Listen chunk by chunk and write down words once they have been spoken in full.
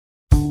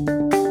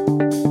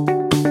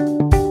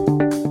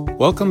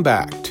Welcome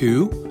back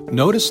to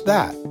Notice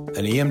That,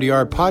 an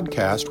EMDR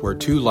podcast where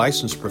two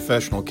licensed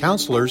professional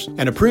counselors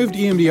and approved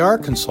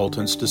EMDR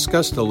consultants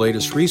discuss the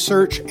latest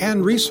research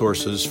and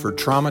resources for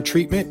trauma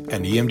treatment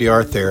and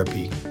EMDR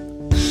therapy.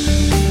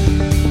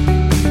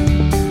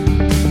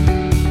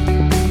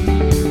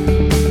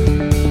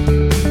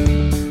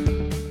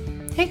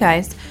 Hey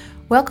guys,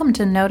 welcome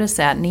to Notice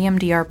That, an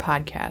EMDR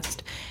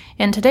podcast.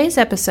 In today's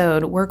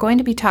episode, we're going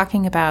to be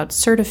talking about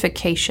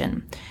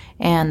certification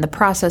and the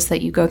process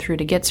that you go through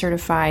to get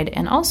certified,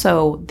 and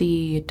also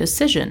the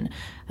decision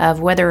of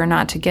whether or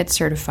not to get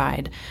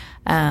certified.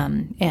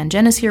 And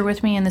Jen is here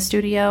with me in the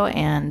studio,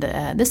 and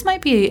this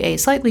might be a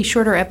slightly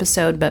shorter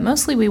episode, but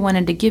mostly we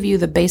wanted to give you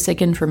the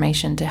basic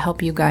information to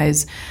help you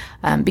guys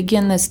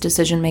begin this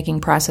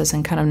decision-making process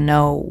and kind of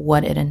know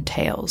what it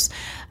entails.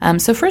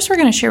 So first we're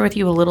going to share with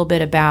you a little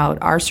bit about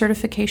our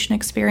certification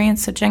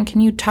experience. So Jen, can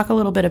you talk a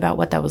little bit about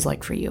what that was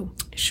like for you?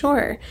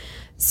 Sure.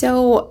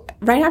 So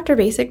right after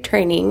basic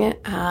training,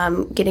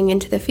 getting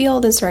into the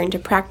field and starting to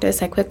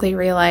practice, I quickly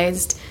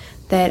realized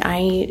that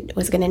I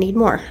was going to need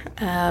more,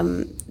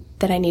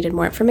 that I needed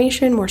more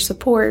information, more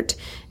support.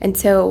 And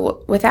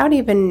so without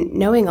even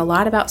knowing a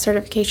lot about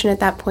certification at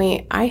that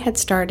point, I had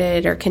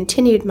started or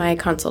continued my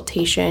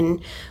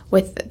consultation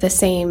with the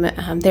same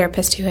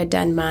therapist who had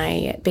done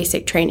my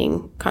basic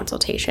training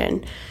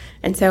consultation.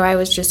 And so I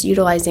was just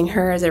utilizing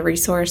her as a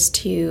resource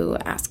to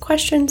ask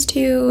questions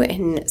to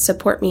and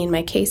support me in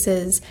my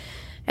cases.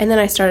 And then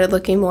I started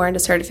looking more into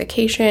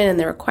certification and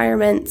the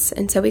requirements.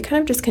 And so we kind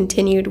of just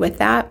continued with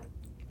that.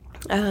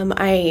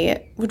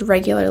 I would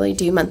regularly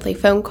do monthly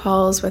phone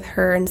calls with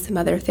her and some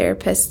other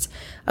therapists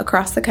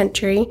across the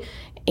country.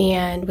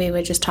 And we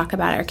would just talk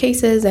about our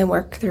cases and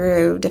work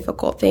through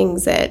difficult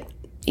things that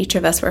each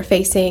of us were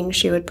facing.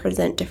 She would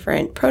present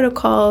different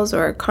protocols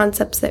or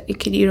concepts that we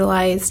could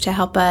utilize to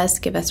help us,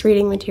 give us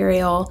reading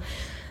material,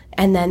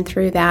 and then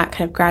through that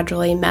kind of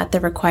gradually met the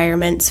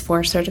requirements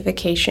for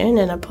certification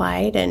and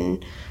applied,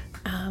 and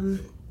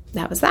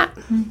that was that.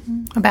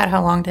 Mm-hmm. About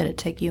how long did it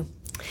take you?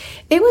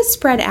 It was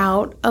spread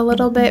out a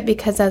little bit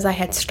because as I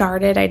had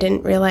started, I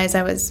didn't realize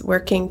I was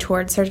working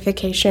towards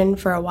certification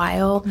for a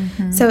while.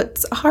 Mm-hmm. So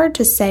it's hard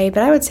to say,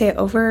 but I would say it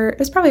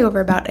was probably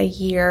over about a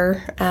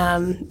year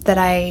that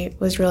I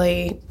was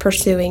really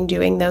pursuing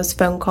doing those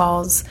phone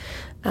calls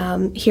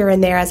here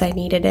and there as I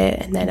needed it,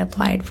 and then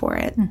applied for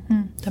it.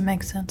 Mm-hmm. That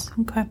makes sense.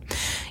 Okay.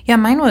 Yeah,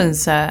 mine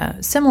was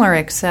similar,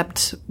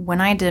 except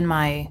when I did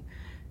my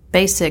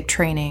basic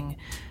training,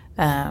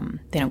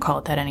 they don't call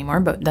it that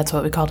anymore, but that's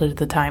what we called it at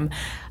the time.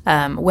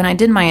 When I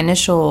did my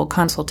initial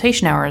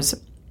consultation hours,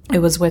 it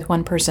was with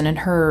one person, and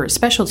her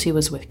specialty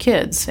was with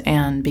kids.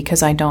 And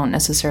because I don't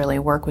necessarily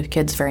work with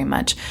kids very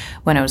much,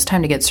 when it was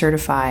time to get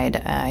certified,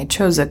 I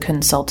chose a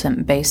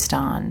consultant based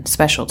on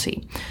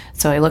specialty.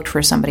 So I looked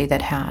for somebody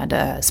that had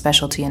a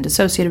specialty in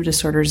dissociative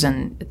disorders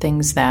and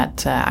things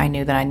that I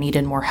knew that I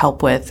needed more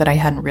help with, that I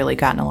hadn't really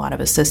gotten a lot of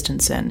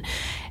assistance in.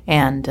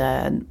 And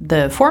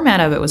the format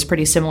of it was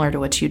pretty similar to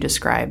what you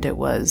described. It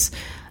was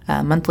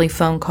monthly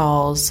phone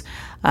calls.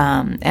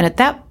 And at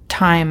that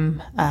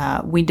time,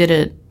 we did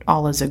it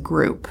all as a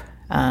group.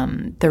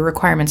 The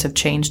requirements have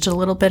changed a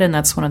little bit, and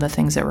that's one of the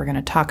things that we're going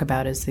to talk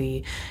about is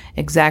the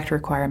exact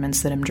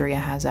requirements that EMDR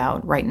has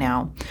out right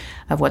now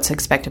of what's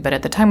expected. But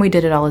at the time we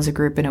did it all as a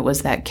group, and it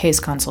was that case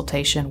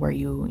consultation where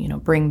you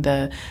bring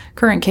the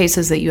current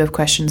cases that you have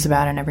questions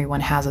about, and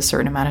everyone has a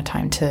certain amount of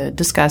time to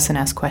discuss and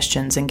ask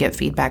questions and get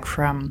feedback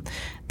from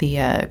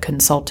the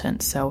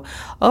consultant. So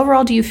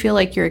overall, do you feel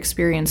like your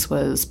experience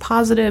was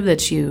positive,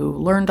 that you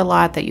learned a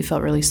lot, that you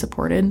felt really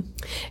supported?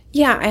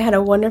 Yeah, I had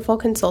a wonderful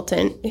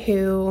consultant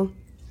who,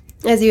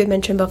 as you had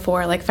mentioned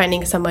before, like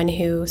finding someone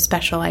who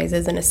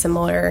specializes in a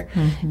similar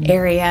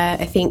area,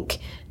 I think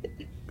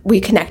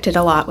we connected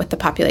a lot with the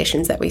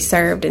populations that we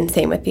served, and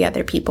same with the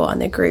other people in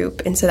the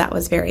group. And so that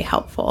was very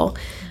helpful.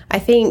 I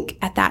think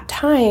at that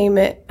time,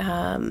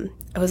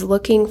 I was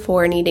looking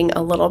for needing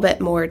a little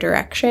bit more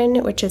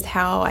direction, which is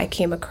how I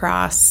came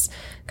across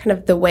kind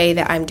of the way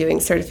that I'm doing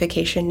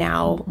certification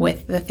now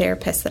with the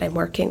therapist that I'm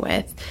working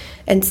with.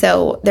 And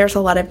so there's a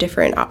lot of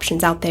different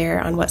options out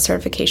there on what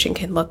certification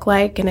can look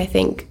like. And I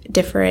think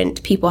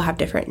different people have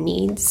different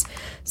needs.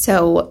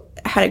 So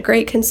I had a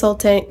great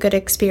consultant, good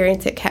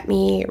experience. It kept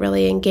me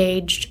really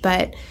engaged,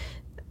 but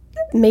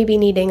maybe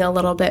needing a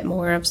little bit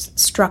more of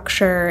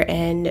structure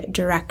and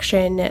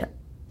direction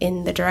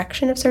in the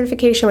direction of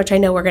certification, which I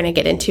know we're going to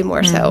get into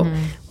more. So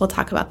we'll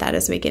talk about that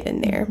as we get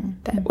in there.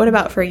 But what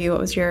about for you?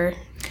 What was your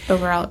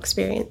overall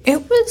experience?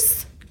 It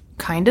was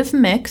kind of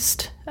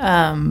mixed.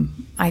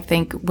 I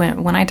think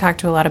when I talk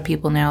to a lot of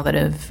people now that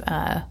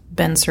have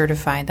been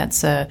certified,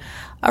 that's a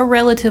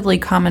relatively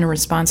common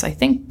response. I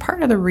think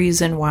part of the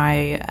reason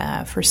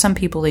why for some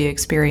people the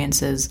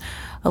experience is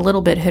a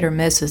little bit hit or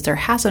miss is there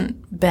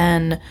hasn't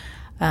been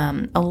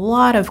a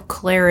lot of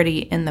clarity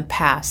in the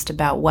past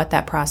about what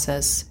that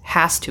process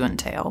has to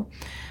entail.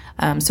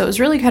 So it was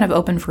really kind of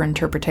open for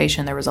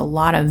interpretation. There was a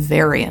lot of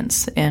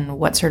variance in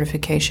what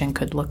certification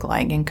could look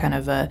like, and kind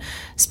of a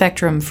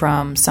spectrum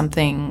from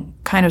something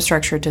kind of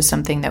structured to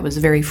something that was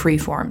very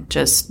freeform.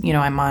 Just,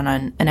 I'm on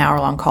an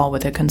hour-long call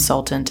with a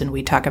consultant and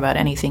we talk about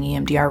anything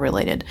EMDR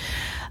related.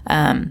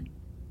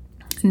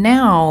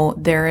 Now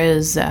there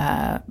is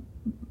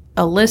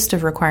a list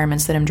of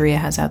requirements that EMDRIA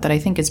has out that I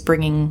think is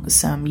bringing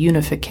some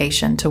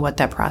unification to what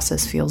that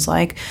process feels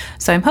like.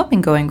 So I'm hoping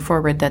going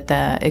forward that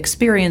the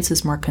experience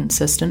is more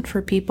consistent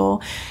for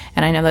people.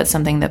 And I know that's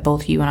something that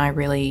both you and I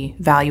really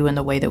value in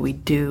the way that we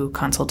do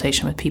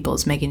consultation with people,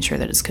 is making sure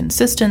that it's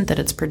consistent, that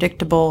it's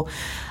predictable.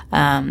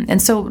 And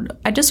so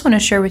I just want to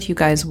share with you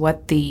guys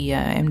what the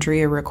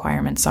EMDRIA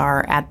requirements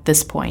are at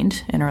this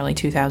point in early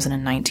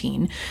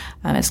 2019.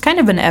 It's kind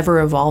of an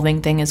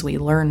ever-evolving thing as we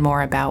learn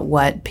more about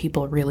what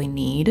people really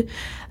need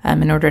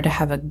in order to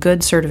have a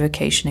good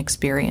certification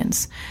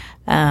experience.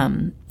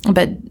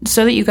 But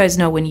so that you guys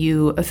know, when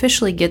you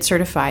officially get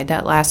certified,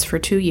 that lasts for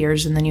 2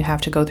 years, and then you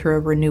have to go through a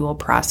renewal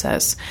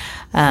process.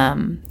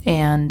 And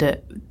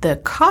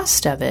the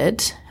cost of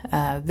it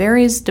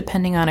varies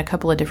depending on a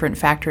couple of different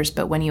factors,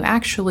 but when you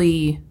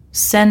actually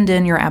send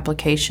in your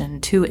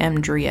application to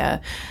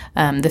EMDRIA,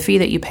 the fee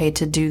that you pay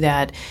to do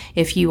that,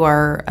 if you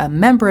are a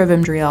member of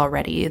EMDRIA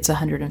already, it's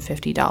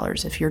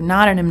 $150. If you're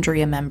not an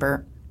EMDRIA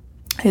member,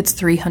 it's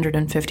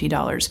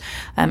 $350.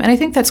 And I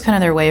think that's kind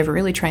of their way of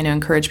really trying to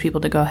encourage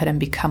people to go ahead and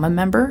become a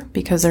member,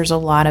 because there's a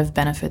lot of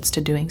benefits to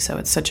doing so.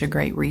 It's such a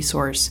great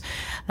resource.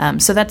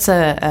 So that's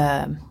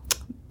a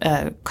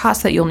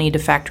cost that you'll need to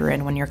factor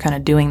in when you're kind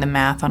of doing the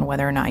math on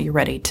whether or not you're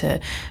ready to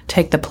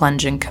take the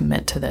plunge and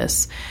commit to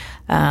this.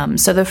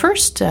 So the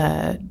first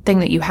thing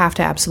that you have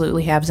to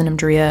absolutely have is an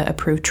EMDRIA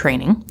approved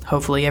training.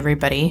 Hopefully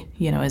everybody,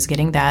 is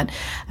getting that.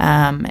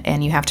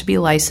 And you have to be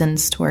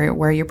licensed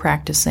where you're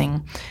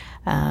practicing.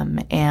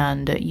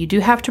 And you do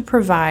have to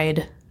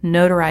provide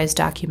notarized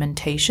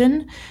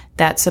documentation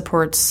that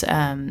supports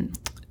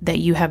that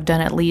you have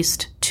done at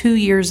least 2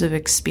 years of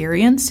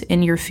experience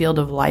in your field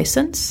of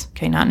license,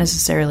 okay, not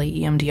necessarily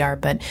EMDR,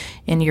 but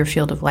in your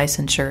field of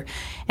licensure,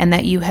 and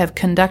that you have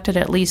conducted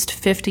at least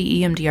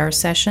 50 EMDR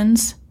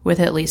sessions with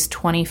at least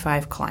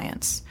 25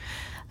 clients.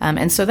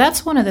 And so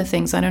that's one of the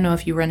things, I don't know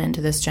if you run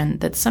into this, Jen,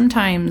 that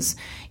sometimes,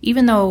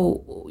 even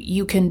though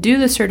you can do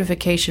the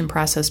certification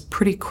process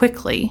pretty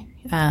quickly,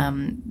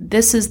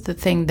 this is the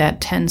thing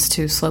that tends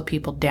to slow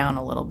people down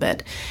a little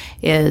bit,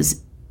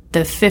 is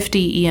the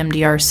 50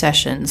 EMDR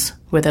sessions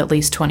with at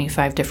least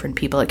 25 different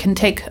people. It can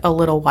take a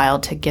little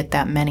while to get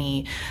that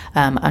many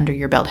under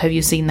your belt. Have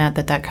you seen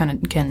that kind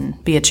of can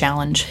be a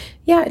challenge?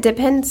 Yeah, it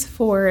depends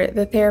for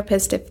the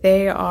therapist if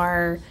they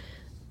are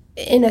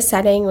in a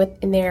setting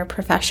within their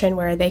profession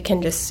where they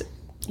can just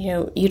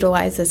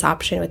utilize this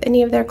option with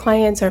any of their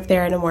clients, or if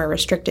they're in a more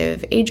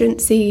restrictive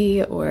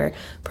agency or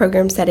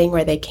program setting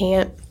where they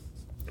can't.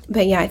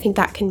 But yeah, I think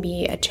that can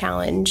be a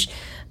challenge.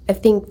 I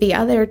think the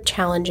other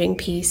challenging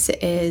piece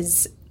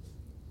is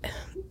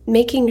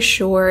making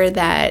sure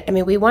that,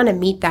 we want to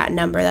meet that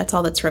number. That's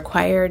all that's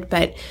required.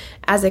 But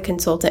as a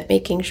consultant,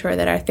 making sure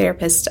that our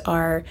therapists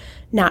are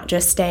not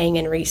just staying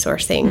in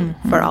resourcing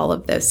for all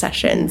of those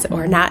sessions,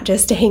 or not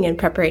just staying in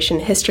preparation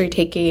history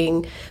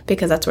taking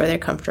because that's where they're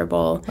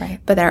comfortable, right,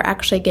 but they're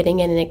actually getting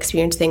in and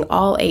experiencing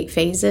all 8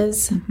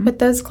 phases with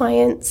those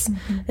clients.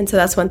 And so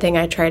that's one thing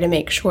I try to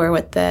make sure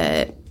with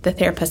the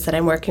therapist that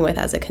I'm working with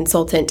as a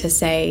consultant, to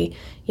say,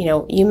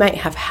 you might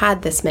have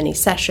had this many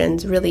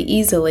sessions really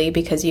easily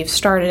because you've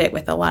started it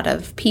with a lot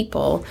of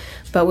people,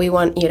 but we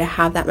want you to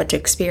have that much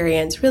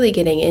experience really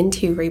getting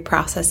into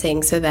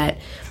reprocessing, so that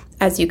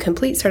as you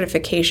complete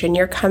certification,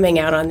 you're coming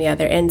out on the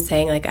other end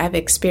saying, I've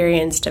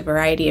experienced a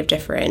variety of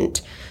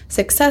different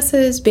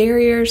successes,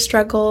 barriers,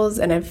 struggles,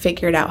 and I've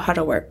figured out how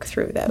to work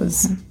through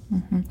those.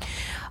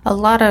 A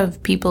lot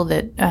of people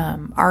that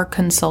are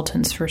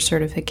consultants for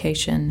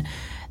certification,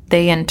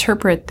 they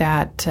interpret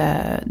that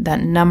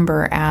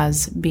number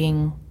as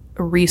being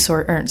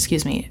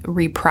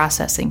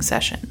reprocessing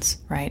sessions,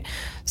 right?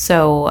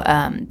 So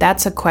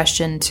that's a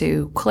question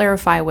to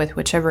clarify with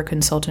whichever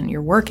consultant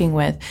you're working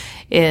with,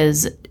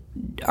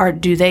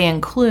 do they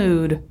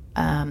include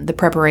the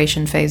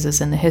preparation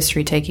phases and the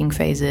history taking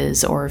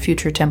phases or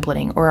future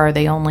templating, or are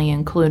they only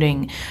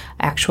including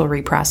actual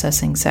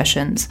reprocessing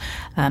sessions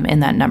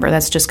in that number?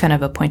 That's just kind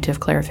of a point of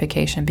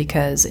clarification,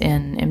 because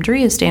in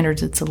EMDRIA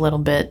standards, it's a little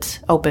bit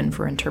open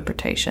for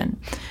interpretation.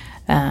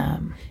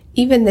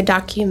 Even the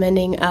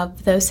documenting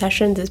of those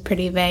sessions is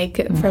pretty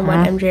vague from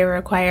what EMDRIA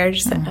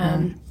requires.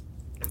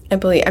 I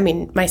believe,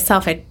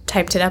 myself, I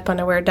typed it up on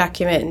a Word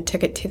document and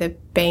took it to the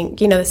bank.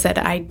 They said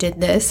I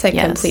did this, I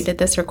completed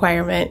this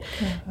requirement,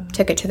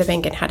 took it to the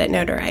bank and had it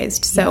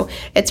notarized. So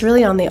it's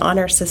really on the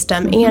honor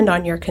system and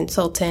on your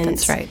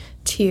consultants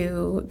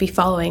to be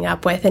following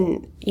up with.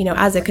 And,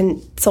 as a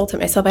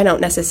consultant myself, I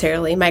don't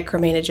necessarily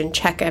micromanage and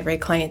check every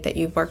client that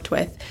you've worked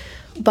with.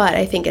 But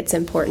I think it's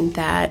important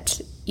that,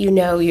 you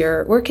know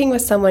you're working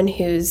with someone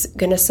who's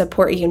going to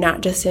support you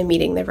not just in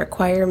meeting the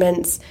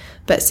requirements,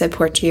 but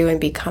support you in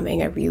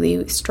becoming a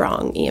really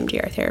strong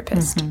EMDR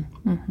therapist.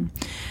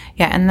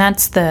 Yeah, and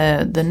that's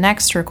the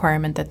next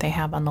requirement that they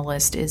have on the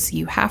list is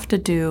you have to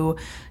do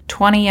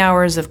 20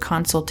 hours of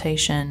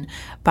consultation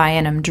by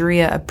an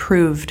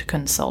EMDR-approved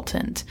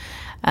consultant.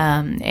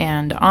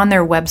 And on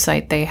their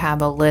website, they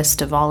have a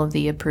list of all of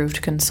the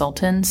approved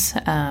consultants.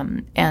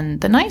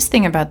 And the nice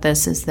thing about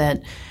this is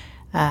that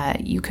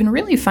you can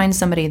really find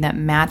somebody that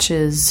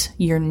matches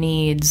your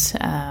needs,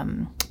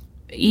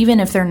 even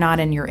if they're not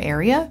in your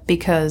area,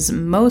 because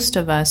most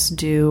of us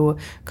do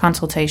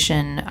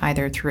consultation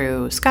either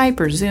through Skype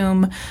or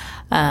Zoom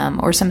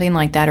or something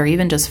like that, or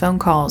even just phone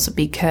calls,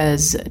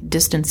 because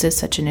distance is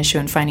such an issue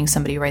and finding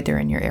somebody right there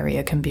in your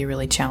area can be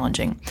really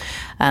challenging.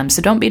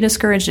 So don't be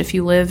discouraged if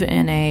you live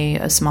in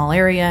a small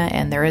area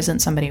and there isn't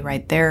somebody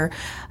right there.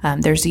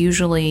 There's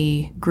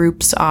usually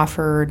groups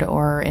offered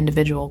or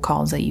individual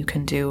calls that you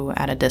can do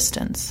at a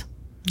distance.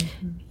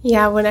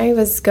 Yeah, when I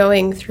was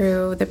going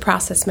through the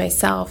process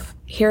myself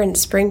here in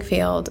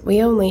Springfield,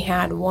 we only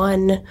had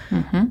one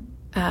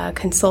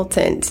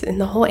consultant in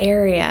the whole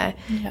area.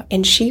 Yep.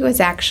 And she was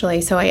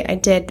actually, so I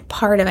did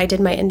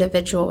my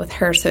individual with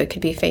her so it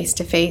could be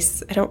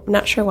face-to-face. I'm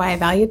not sure why I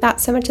valued that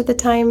so much at the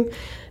time,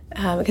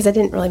 because it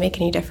didn't really make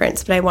any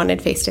difference, but I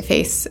wanted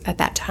face-to-face at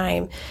that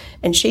time.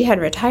 And she had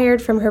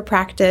retired from her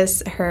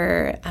practice.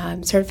 Her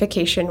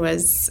certification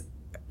was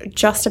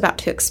just about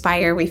to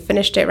expire. We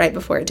finished it right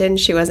before it did, and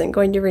she wasn't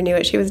going to renew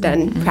it. She was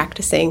done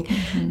practicing.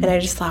 And I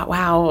just thought,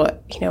 wow,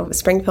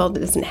 Springfield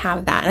doesn't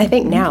have that. And I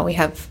think now we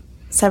have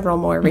several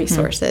more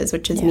resources,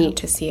 which is neat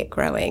to see it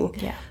growing.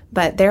 Yeah.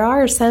 But there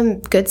are some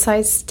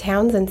good-sized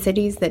towns and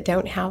cities that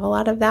don't have a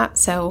lot of that.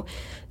 So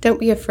don't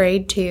be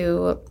afraid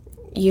to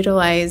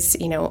utilize,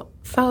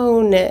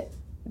 phone,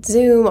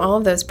 Zoom, all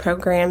of those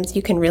programs.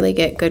 You can really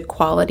get good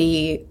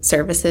quality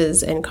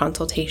services and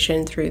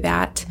consultation through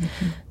that.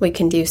 We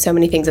can do so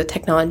many things with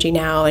technology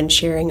now and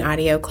sharing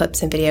audio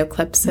clips and video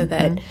clips so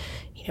that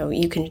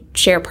you can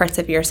share parts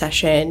of your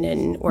session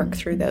and work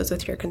through those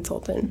with your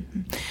consultant.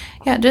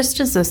 Yeah, just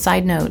as a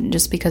side note,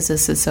 just because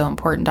this is so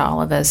important to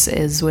all of us,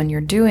 is when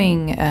you're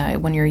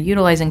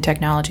utilizing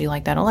technology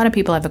like that, a lot of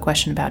people have a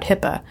question about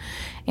HIPAA.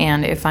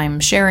 And if I'm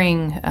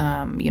sharing,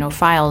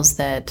 files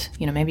that,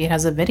 maybe it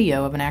has a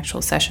video of an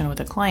actual session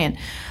with a client,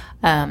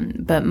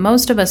 but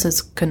most of us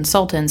as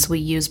consultants, we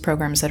use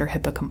programs that are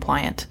HIPAA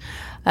compliant.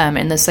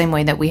 In the same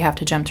way that we have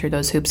to jump through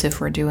those hoops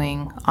if we're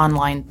doing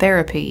online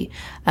therapy,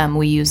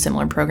 we use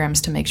similar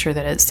programs to make sure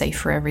that it's safe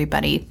for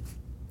everybody.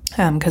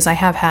 Because I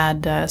have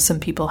had some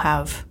people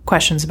have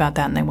questions about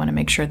that, and they want to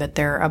make sure that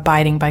they're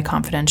abiding by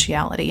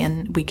confidentiality,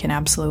 and we can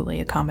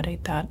absolutely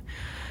accommodate that.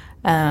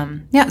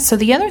 So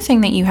the other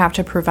thing that you have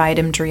to provide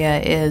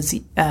EMDR is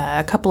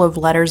a couple of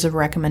letters of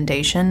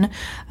recommendation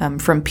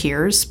from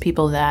peers,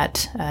 people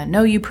that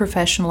know you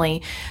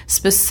professionally,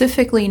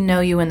 specifically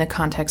know you in the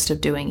context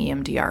of doing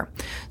EMDR.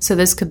 So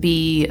this could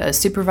be a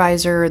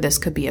supervisor, this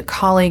could be a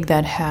colleague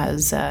that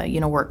has,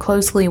 worked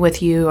closely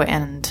with you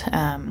and,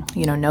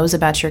 knows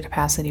about your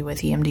capacity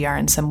with EMDR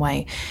in some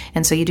way.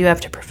 And so you do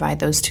have to provide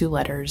those two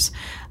letters.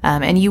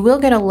 And you will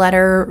get a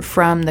letter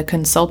from the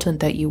consultant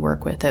that you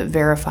work with that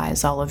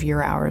verifies all of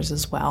your hours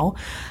as well.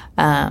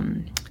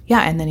 And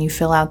then you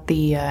fill out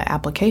the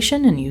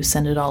application and you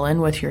send it all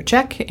in with your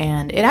check.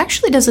 And it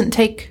actually doesn't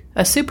take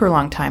a super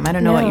long time. I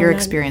don't know what your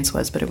experience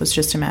was, but it was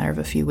just a matter of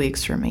a few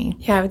weeks for me.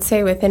 Yeah, I would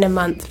say within a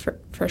month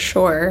for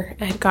sure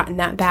I had gotten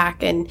that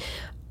back. And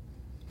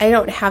I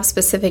don't have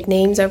specific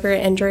names over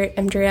at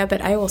EMDR,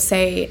 but I will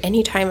say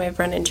anytime I've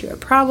run into a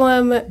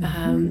problem,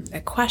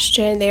 a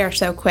question, they are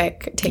so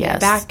quick to get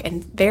back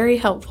and very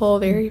helpful,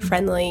 very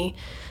friendly.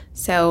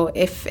 So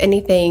if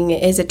anything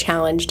is a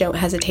challenge, don't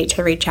hesitate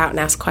to reach out and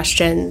ask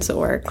questions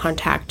or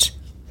contact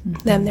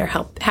them. They're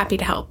happy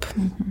to help.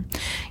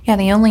 Yeah,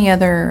 the only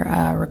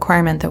other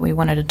requirement that we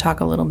wanted to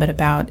talk a little bit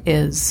about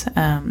is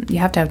you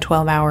have to have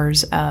 12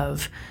 hours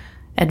of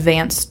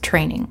advanced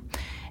training.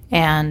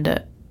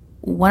 And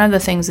one of the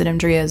things that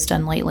EMDR has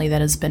done lately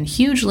that has been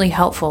hugely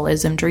helpful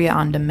is EMDR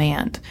On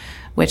Demand,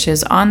 which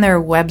is on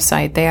their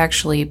website. They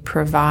actually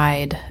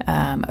provide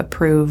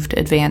approved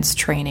advanced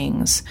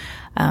trainings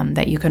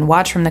that you can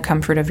watch from the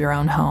comfort of your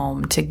own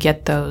home to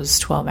get those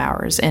 12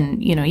 hours.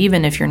 And,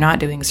 even if you're not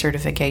doing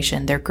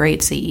certification, they're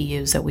great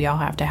CEUs that we all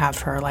have to have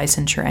for our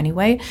licensure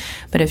anyway.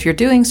 But if you're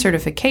doing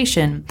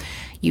certification,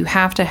 you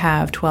have to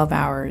have 12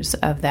 hours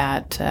of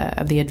that,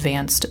 of the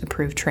advanced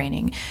approved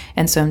training.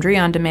 And so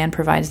EMDR On Demand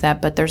provides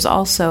that, but there's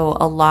also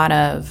a lot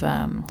of,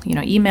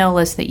 email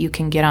lists that you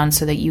can get on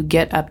so that you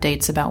get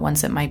updates about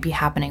ones that might be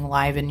happening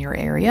live in your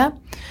area.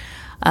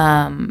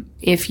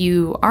 If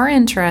you are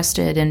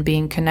interested in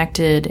being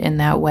connected in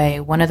that way,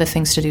 one of the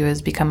things to do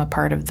is become a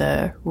part of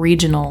the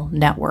regional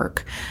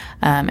network.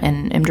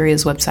 And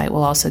EMDR's website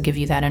will also give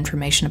you that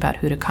information about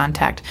who to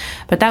contact.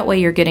 But that way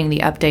you're getting the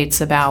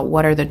updates about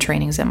what are the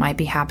trainings that might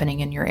be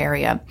happening in your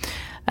area.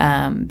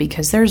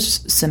 because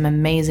there's some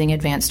amazing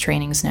advanced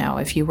trainings now.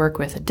 If you work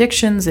with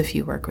addictions, if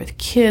you work with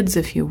kids,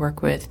 if you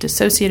work with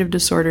dissociative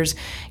disorders,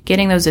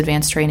 getting those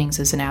advanced trainings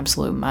is an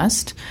absolute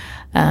must.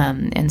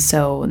 And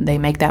so they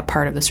make that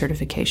part of the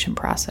certification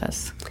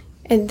process.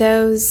 And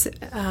those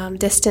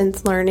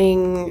distance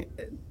learning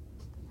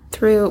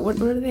through, what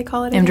do they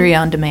call it? EMDR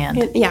on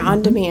demand. Yeah,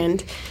 on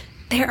demand.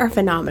 They are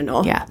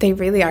phenomenal. Yeah. They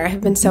really are. I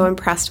have been so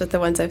impressed with the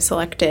ones I've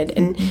selected.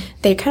 And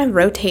they kind of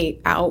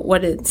rotate out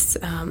what is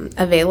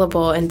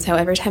available. And so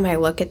every time I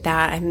look at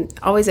that, I'm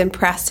always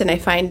impressed, and I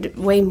find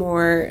way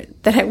more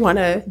that I want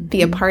to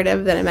be a part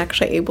of than I'm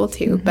actually able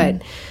to.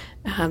 But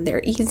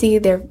they're easy.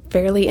 They're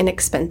fairly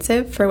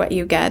inexpensive for what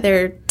you get.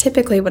 They're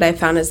typically, what I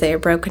found is they are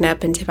broken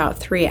up into about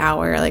 3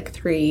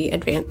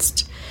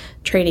 advanced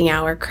training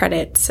hour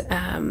credits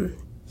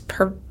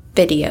per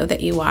video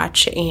that you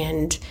watch.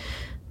 And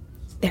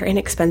they're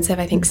inexpensive.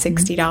 I think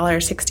 $60,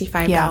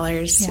 $65.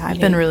 Yeah, I've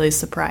been really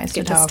surprised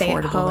at how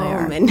affordable they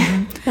are. And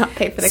not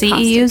pay for the cost of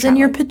CEUs in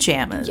your travel.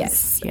 pajamas.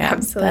 Yes, yeah,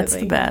 absolutely. That's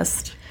the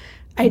best.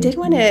 I did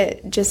want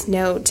to just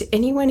note,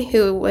 anyone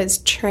who was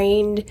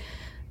trained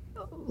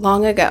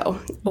long ago,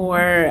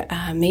 or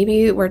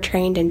maybe were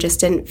trained and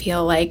just didn't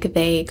feel like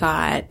they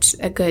got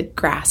a good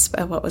grasp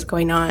of what was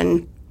going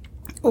on,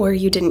 or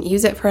you didn't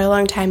use it for a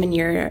long time and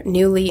you're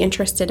newly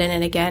interested in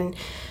it again,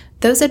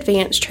 those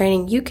advanced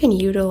training, you can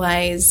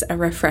utilize a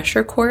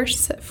refresher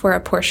course for a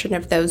portion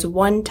of those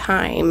one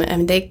time.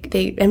 And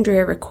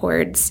EMDR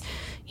records,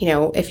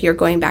 if you're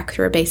going back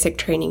through a basic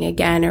training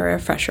again or a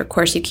refresher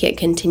course, you can't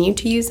continue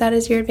to use that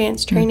as your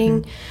advanced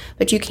training,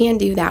 but you can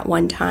do that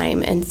one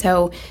time. And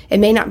so it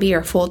may not be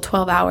your full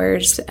 12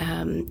 hours.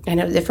 I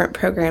know different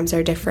programs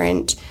are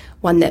different.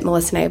 One that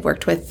Melissa and I have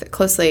worked with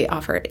closely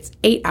offers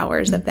 8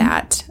 hours of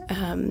that.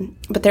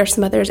 But there's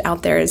some others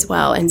out there as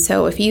well. And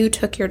so if you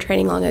took your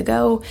training long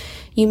ago,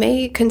 you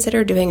may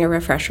consider doing a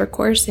refresher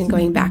course and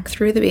going back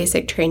through the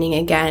basic training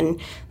again.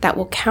 That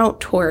will count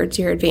towards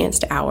your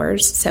advanced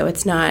hours. So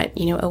it's not,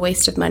 a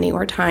waste of money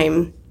or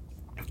time.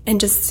 And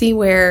just see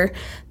where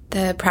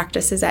the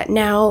practice is at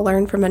now,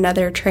 learn from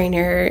another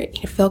trainer,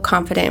 feel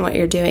confident in what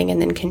you're doing, and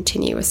then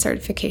continue with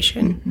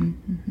certification.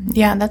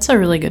 Yeah, that's a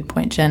really good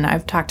point, Jen.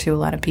 I've talked to a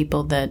lot of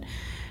people that,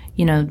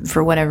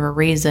 for whatever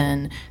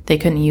reason, they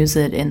couldn't use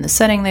it in the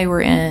setting they were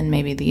in.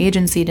 Maybe the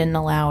agency didn't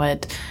allow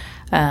it.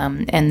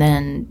 And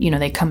then,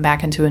 they come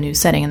back into a new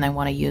setting and they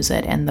want to use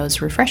it. And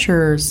those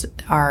refreshers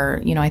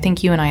are, I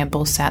think you and I have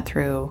both sat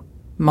through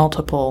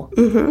multiple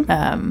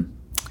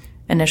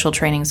initial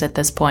trainings at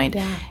this point.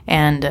 Yeah.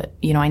 And,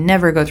 I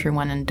never go through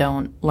one and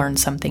don't learn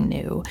something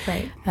new.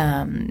 Right.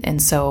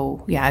 And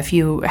so, if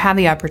you have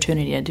the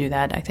opportunity to do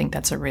that, I think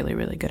that's a really,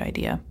 really good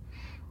idea.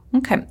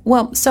 Okay.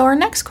 Well, so our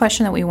next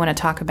question that we want to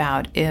talk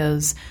about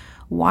is,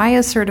 why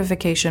is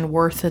certification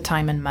worth the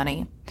time and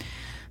money?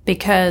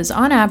 Because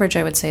on average,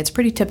 I would say it's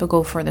pretty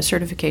typical for the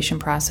certification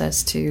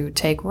process to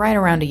take right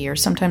around a year,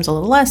 sometimes a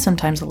little less,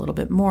 sometimes a little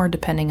bit more,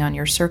 depending on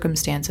your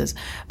circumstances.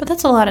 But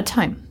that's a lot of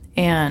time.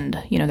 And,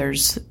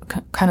 there's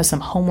kind of some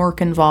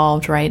homework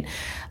involved, right?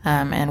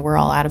 And we're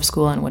all out of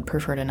school and would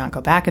prefer to not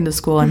go back into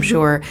school, I'm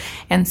sure.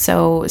 And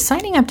so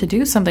signing up to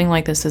do something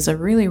like this is a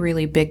really,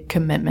 really big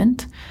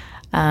commitment.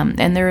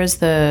 And there is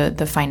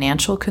the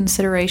financial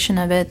consideration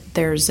of it.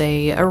 There's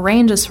a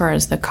range as far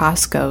as the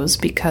cost goes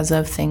because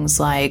of things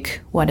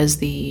like what is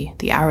the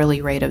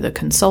hourly rate of the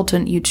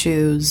consultant you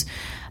choose,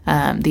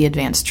 the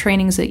advanced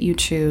trainings that you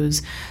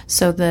choose.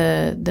 So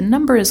the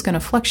number is going to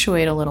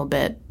fluctuate a little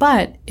bit,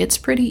 but it's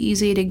pretty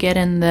easy to get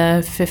in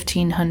the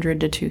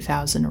 $1,500 to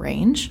 $2,000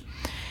 range.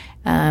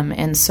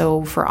 And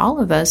so for all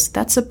of us,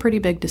 that's a pretty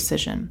big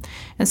decision.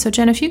 And so,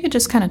 Jen, if you could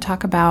just kind of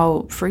talk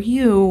about, for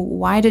you,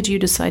 why did you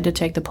decide to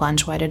take the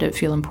plunge? Why did it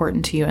feel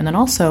important to you? And then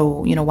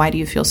also, why do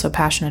you feel so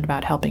passionate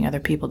about helping other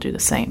people do the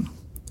same?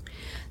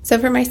 So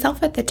for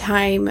myself at the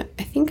time,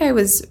 I think I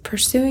was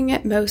pursuing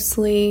it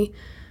mostly.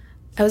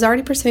 I was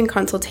already pursuing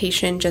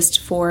consultation just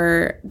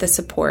for the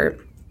support.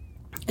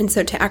 And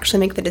so to actually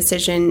make the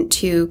decision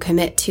to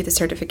commit to the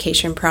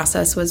certification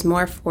process was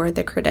more for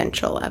the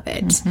credential of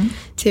it,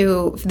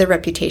 to the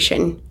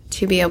reputation,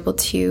 to be able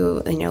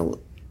to,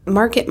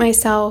 market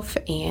myself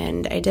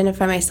and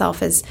identify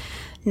myself as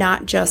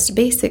not just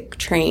basic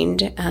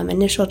trained,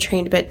 initial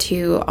trained, but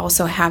to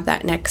also have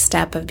that next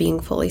step of being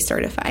fully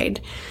certified.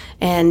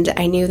 And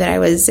I knew that I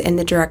was in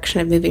the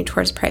direction of moving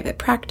towards private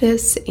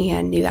practice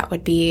and knew that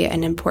would be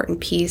an important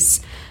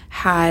piece.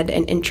 Had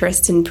an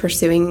interest in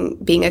pursuing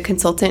being a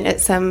consultant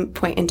at some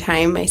point in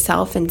time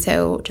myself. And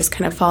so just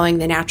kind of following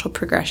the natural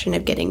progression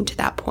of getting to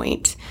that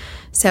point.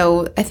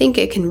 So I think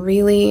it can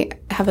really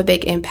have a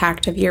big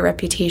impact of your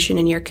reputation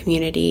in your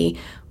community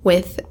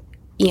with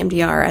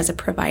EMDR as a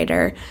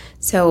provider.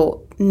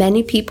 So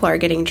many people are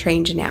getting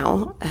trained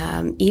now.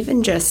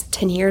 Even just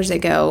 10 years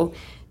ago,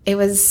 it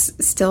was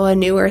still a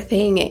newer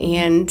thing.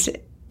 And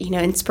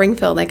in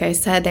Springfield, like I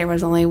said, there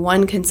was only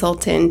one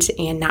consultant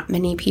and not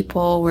many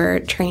people were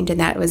trained in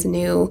that. It was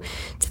new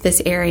to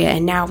this area.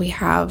 And now we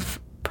have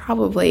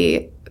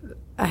probably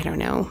I don't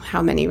know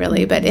how many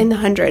really, but in the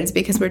hundreds,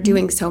 because we're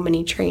doing so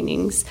many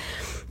trainings.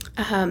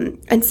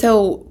 And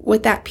so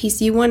with that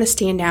piece, you want to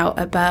stand out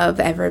above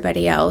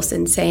everybody else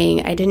and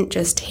saying, I didn't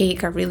just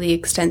take a really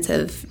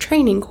extensive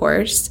training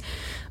course,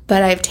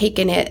 but I've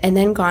taken it and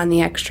then gone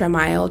the extra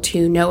mile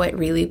to know it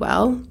really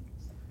well,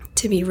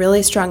 to be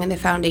really strong in the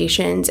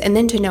foundations, and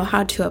then to know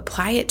how to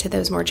apply it to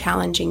those more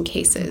challenging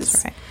cases.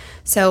 That's right.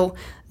 So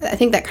I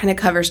think that kind of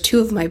covers two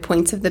of my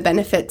points of the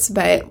benefits,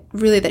 but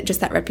really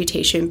that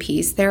reputation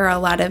piece. There are a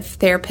lot of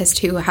therapists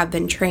who have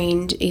been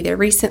trained either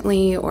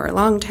recently or a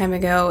long time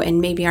ago and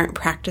maybe aren't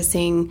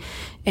practicing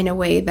in a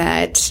way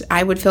that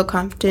I would feel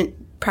confident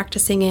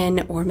practicing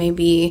in, or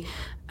maybe,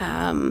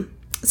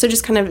 so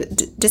just kind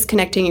of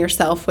disconnecting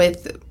yourself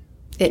with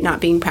it not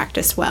being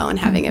practiced well and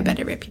having a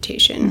better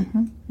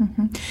reputation.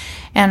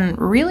 And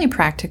really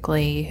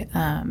practically,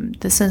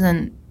 this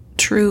isn't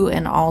true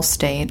in all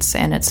states,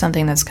 and it's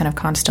something that's kind of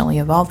constantly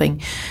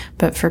evolving.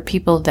 But for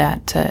people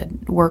that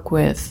work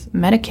with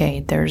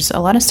Medicaid, there's a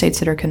lot of states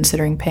that are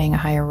considering paying a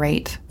higher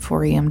rate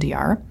for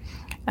EMDR.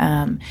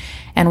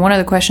 And one of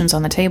the questions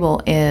on the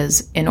table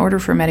is, in order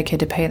for Medicaid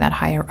to pay that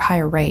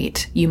higher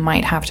rate, you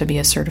might have to be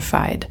a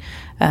certified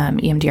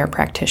EMDR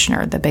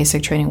practitioner. The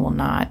basic training will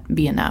not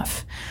be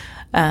enough.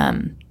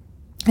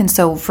 And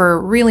so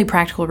for really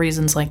practical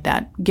reasons like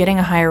that, getting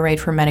a higher rate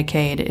for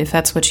Medicaid, if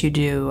that's what you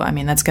do, I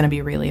mean, that's going to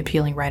be really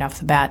appealing right off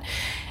the bat.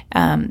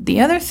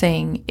 The other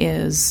thing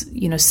is,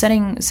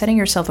 setting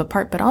yourself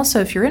apart, but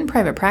also if you're in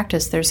private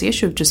practice, there's the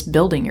issue of just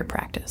building your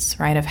practice,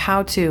 right? Of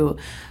how to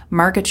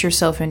market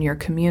yourself in your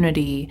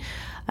community.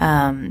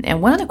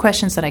 And one of the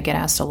questions that I get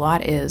asked a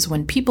lot is,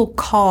 when people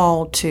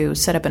call to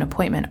set up an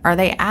appointment, are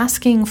they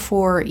asking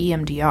for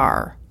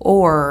EMDR,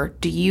 or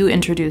do you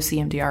introduce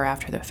EMDR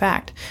after the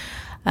fact?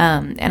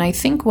 And I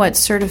think what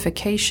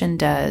certification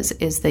does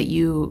is that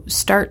you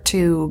start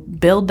to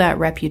build that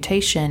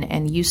reputation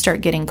and you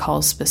start getting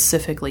calls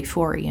specifically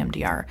for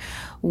EMDR.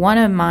 One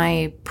of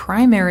my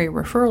primary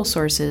referral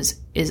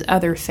sources is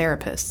other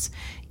therapists,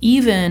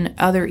 even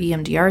other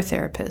EMDR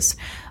therapists.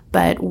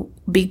 But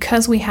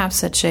because we have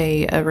such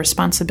a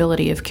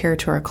responsibility of care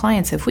to our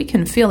clients, if we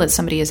can feel that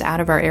somebody is out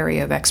of our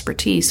area of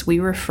expertise, we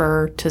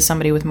refer to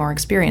somebody with more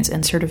experience,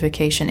 and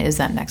certification is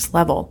that next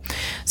level.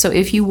 So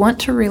if you want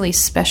to really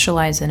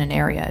specialize in an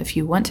area, if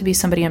you want to be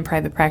somebody in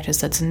private practice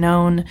that's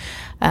known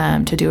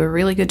to do a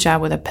really good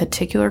job with a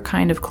particular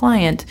kind of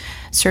client,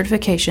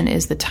 certification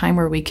is the time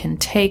where we can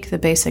take the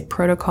basic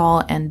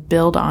protocol and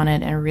build on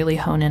it and really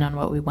hone in on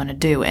what we want to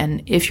do.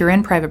 And if you're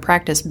in private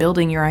practice,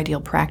 building your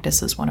ideal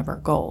practice is one of our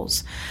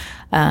goals.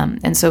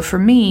 And so for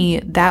me,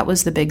 that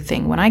was the big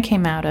thing. When I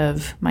came out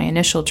of my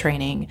initial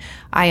training,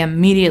 I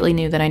immediately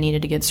knew that I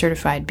needed to get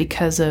certified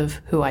because of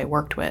who I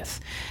worked with.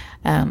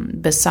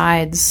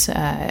 Besides,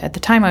 at the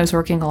time I was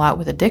working a lot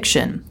with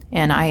addiction,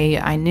 and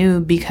I knew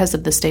because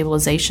of the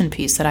stabilization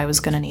piece that I was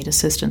going to need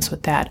assistance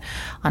with that.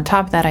 On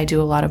top of that, I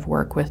do a lot of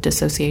work with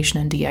dissociation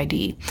and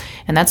DID.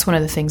 And that's one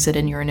of the things that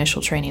in your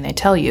initial training they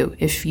tell you,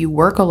 if you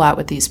work a lot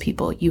with these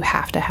people, you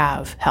have to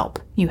have help.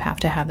 You have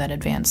to have that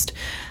advanced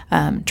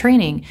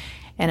training.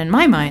 And in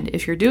my mind,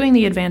 if you're doing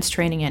the advanced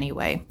training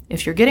anyway,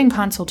 if you're getting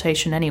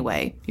consultation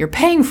anyway, you're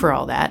paying for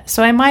all that.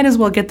 So I might as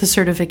well get the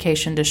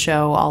certification to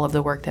show all of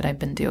the work that I've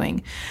been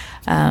doing.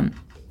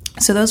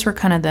 So those were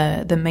kind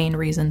of the main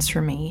reasons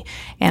for me.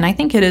 And I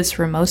think it is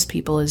for most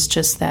people, is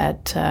just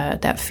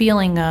that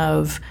feeling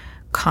of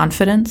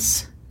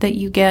confidence that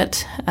you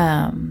get,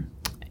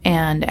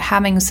 and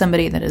having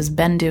somebody that has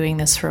been doing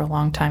this for a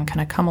long time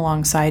kind of come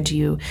alongside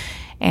you.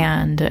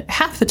 And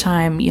half the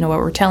time, what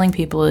we're telling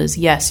people is,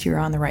 yes, you're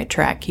on the right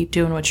track. Keep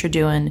doing what you're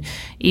doing,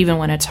 even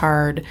when it's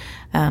hard.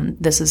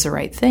 This is the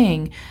right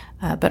thing.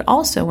 But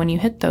also when you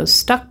hit those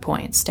stuck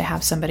points, to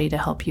have somebody to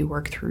help you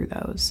work through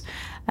those.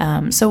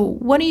 So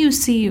what do you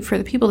see for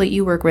the people that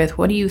you work with?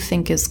 What do you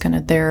think is kind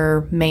of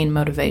their main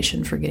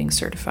motivation for getting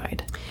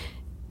certified?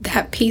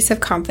 That piece of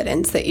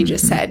confidence that you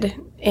just said.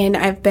 And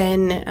I've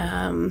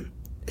been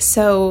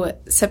so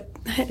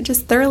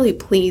just thoroughly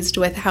pleased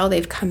with how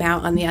they've come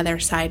out on the other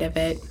side of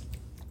it.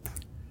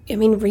 I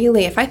mean,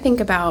 really, if I think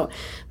about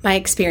my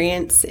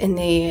experience in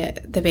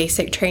the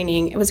basic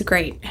training, it was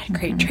great. I had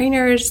great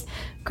trainers,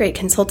 great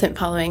consultant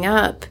following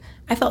up.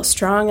 I felt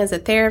strong as a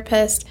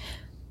therapist,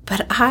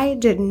 but I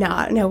did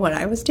not know what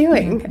I was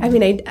doing. I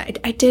mean,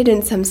 I did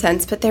in some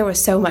sense, but there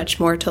was so much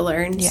more to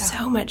learn,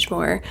 so much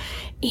more.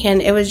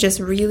 And it was just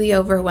really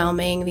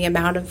overwhelming, the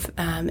amount of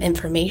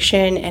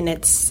information, and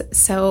it's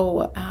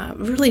so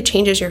really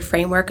changes your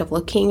framework of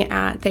looking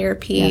at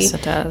therapy. Yes,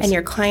 it does. And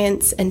your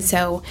clients. And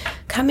so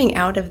coming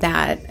out of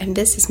that, and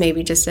this is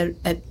maybe just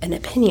an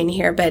opinion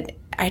here, but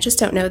I just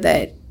don't know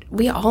that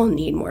we all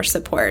need more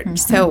support.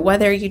 So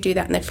whether you do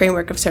that in the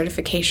framework of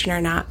certification or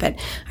not, but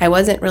I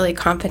wasn't really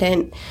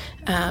confident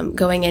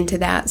going into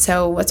that.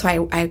 So that's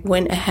why I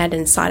went ahead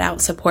and sought out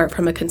support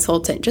from a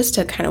consultant just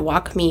to kind of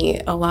walk me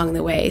along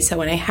the way. So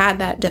when I had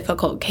that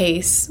difficult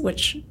case,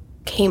 which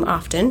came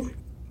often,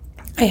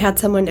 I had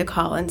someone to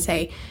call and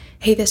say,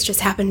 hey, this just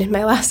happened in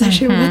my last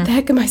session. What the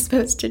heck am I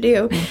supposed to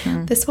do?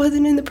 This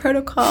wasn't in the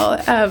protocol.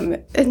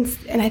 And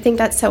I think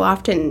that's so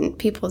often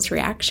people's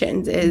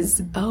reactions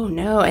is, oh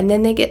no. And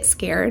then they get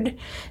scared.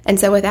 And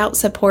so without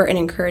support and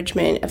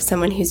encouragement of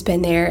someone who's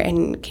been there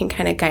and can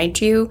kind of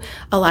guide you,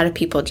 a lot of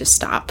people just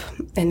stop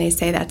and they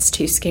say that's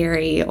too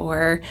scary,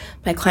 or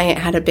my client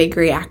had a big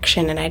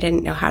reaction and I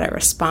didn't know how to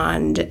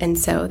respond. And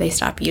so they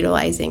stop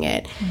utilizing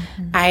it.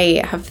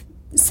 I have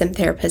some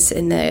therapists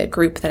in the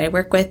group that I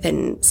work with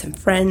and some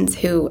friends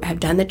who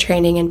have done the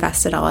training,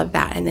 invested all of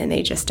that, and then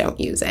they just don't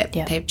use it.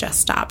 Yeah. They've just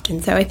stopped.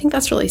 And so I think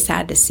that's really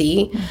sad to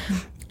see.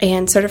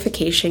 And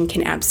certification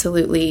can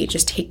absolutely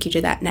just take you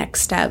to that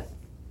next step.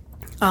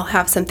 I'll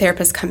have some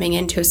therapists coming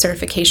into a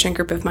certification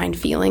group of mine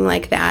feeling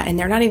like that, and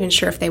they're not even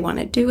sure if they want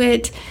to do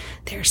it.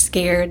 They're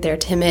scared, they're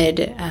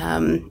timid,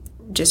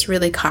 just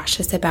really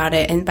cautious about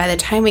it. And by the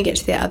time we get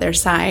to the other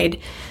side,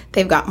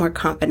 they've got more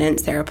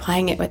confidence. They're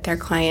applying it with their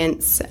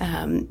clients.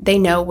 They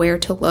know where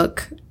to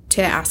look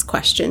to ask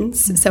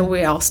questions. So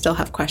we all still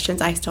have questions.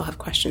 I still have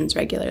questions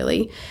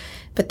regularly.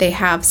 But they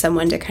have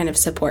someone to kind of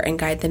support and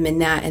guide them in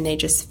that, and they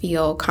just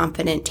feel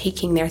confident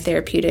taking their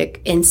therapeutic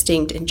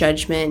instinct and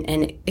judgment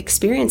and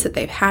experience that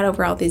they've had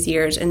over all these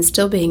years and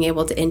still being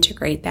able to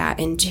integrate that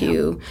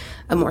into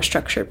a more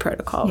structured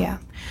protocol. Yeah.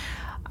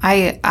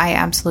 I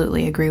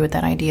absolutely agree with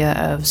that idea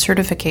of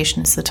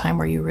certification is the time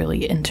where you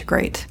really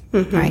integrate,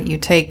 right? You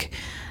take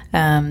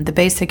the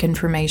basic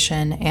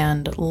information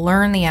and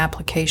learn the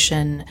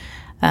application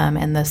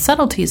and the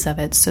subtleties of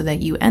it so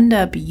that you end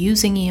up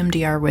using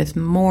EMDR with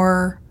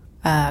more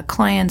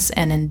clients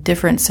and in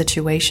different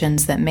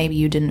situations that maybe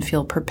you didn't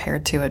feel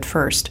prepared to at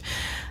first.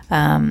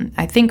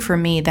 I think for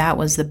me, that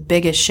was the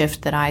biggest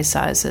shift that I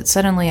saw, is that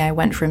suddenly I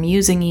went from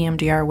using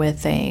EMDR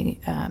with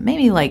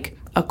maybe like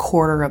a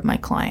quarter of my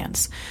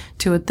clients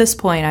to, at this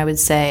point, I would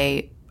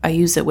say I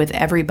use it with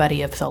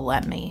everybody if they'll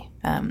let me.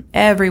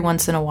 Every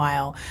once in a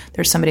while,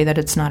 there's somebody that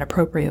it's not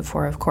appropriate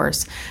for, of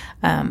course.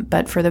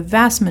 But for the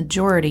vast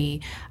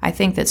majority, I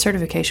think that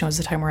certification was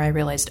the time where I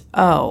realized,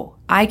 oh,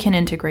 I can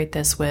integrate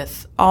this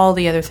with all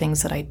the other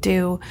things that I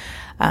do.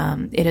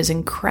 It is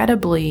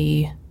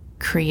incredibly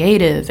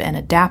creative and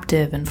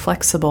adaptive and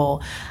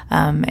flexible,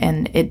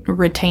 and it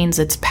retains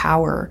its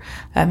power.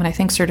 And I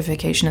think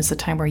certification is the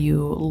time where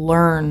you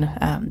learn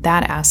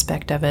that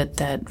aspect of it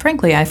that,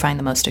 frankly, I find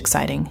the most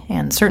exciting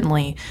and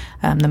certainly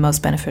the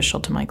most beneficial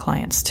to my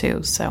clients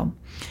too. So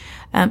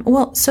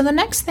so the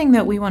next thing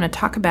that we want to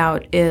talk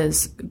about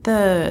is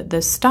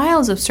the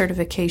styles of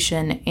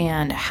certification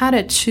and how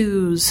to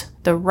choose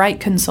the right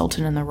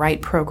consultant and the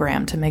right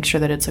program to make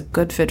sure that it's a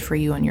good fit for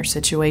you and your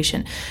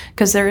situation.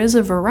 Because there is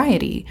a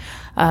variety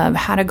of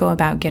how to go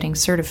about getting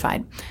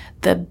certified.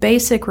 The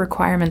basic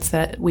requirements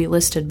that we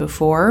listed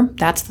before,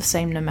 that's the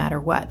same no matter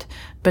what.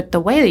 But the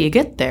way that you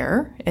get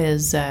there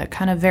is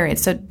kind of varied.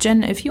 So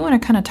Jen, if you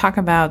want to kind of talk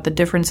about the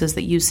differences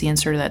that you see in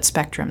sort of that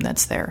spectrum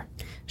that's there.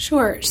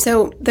 Sure.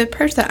 So the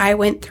approach that I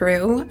went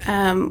through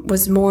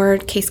was more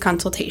case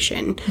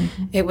consultation.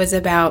 It was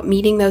about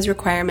meeting those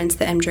requirements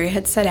that Andrea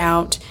had set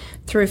out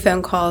through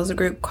phone calls,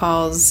 group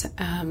calls.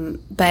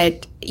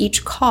 But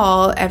each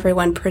call,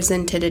 everyone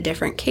presented a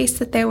different case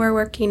that they were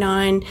working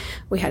on.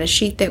 We had a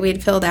sheet that we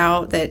had filled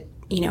out that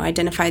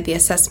identified the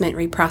assessment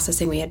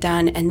reprocessing we had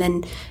done. And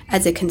then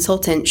as a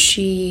consultant,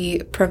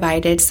 she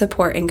provided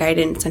support and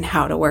guidance on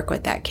how to work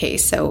with that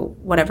case. So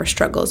whatever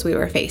struggles we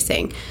were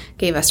facing,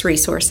 gave us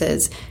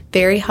resources.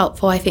 Very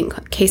helpful. I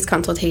think case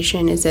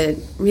consultation is a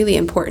really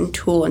important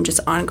tool and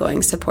just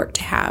ongoing support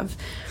to have.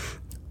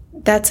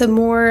 That's a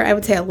more, I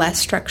would say, a less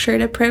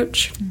structured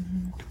approach.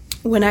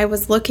 When I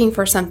was looking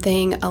for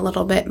something a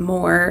little bit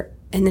more,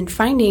 and then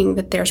finding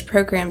that there's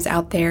programs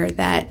out there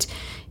that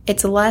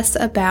it's less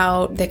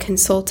about the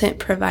consultant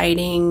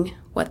providing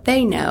what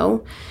they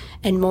know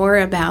and more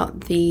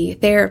about the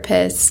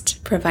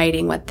therapist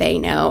providing what they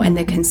know and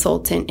the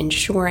consultant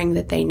ensuring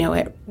that they know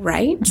it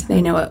right,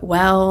 they know it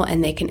well,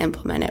 and they can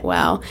implement it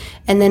well.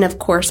 And then, of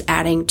course,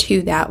 adding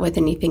to that with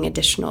anything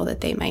additional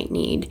that they might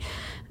need.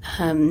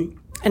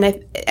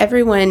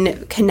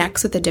 Everyone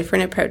connects with a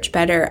different approach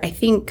better. I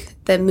think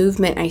the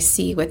movement I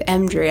see with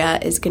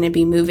EMDR is going to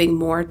be moving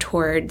more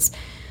towards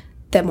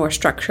the more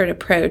structured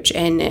approach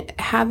and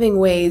having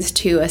ways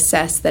to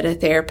assess that a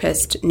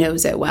therapist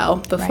knows it well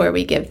before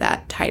we give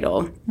that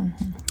title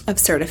of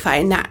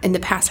certified. And that in the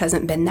past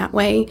hasn't been that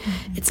way.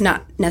 It's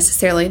not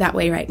necessarily that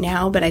way right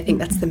now, but I think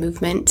that's the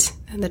movement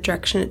and the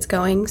direction it's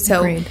going.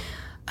 So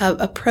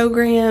a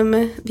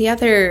program, the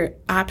other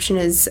option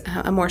is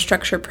a more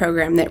structured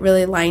program that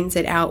really lines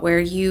it out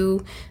where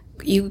you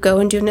go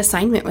and do an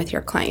assignment with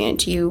your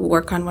client. You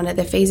work on one of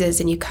the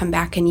phases and you come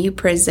back and you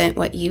present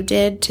what you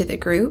did to the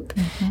group.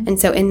 And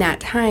so in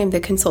that time, the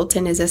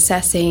consultant is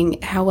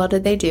assessing how well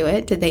did they do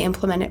it? Did they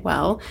implement it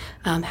well?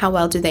 How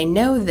well do they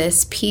know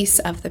this piece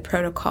of the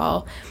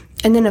protocol?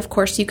 And then, of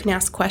course, you can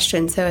ask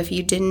questions. So if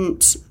you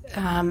didn't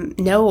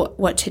know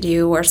what to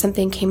do or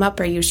something came up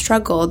or you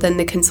struggled, then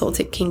the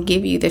consultant can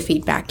give you the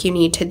feedback you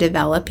need to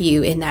develop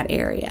you in that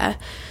area.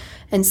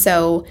 And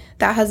so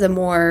that has a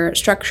more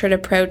structured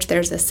approach.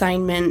 There's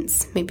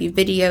assignments, maybe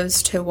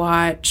videos to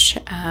watch.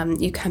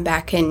 You come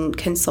back and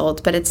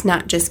consult, but it's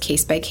not just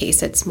case by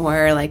case. It's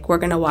more like we're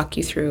going to walk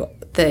you through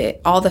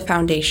all the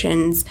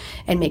foundations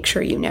and make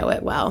sure you know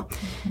it well.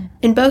 Mm-hmm.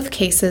 In both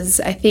cases,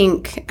 I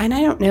think, and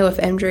I don't know if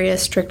EMDR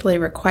strictly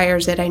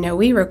requires it. I know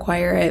we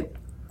require it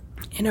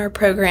in our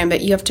program,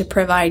 but you have to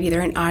provide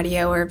either an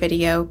audio or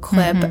video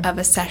clip of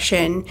a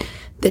session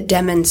that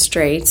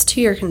demonstrates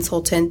to your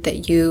consultant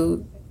that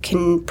you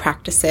can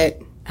practice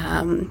it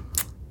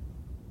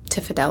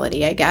to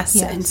fidelity, I guess.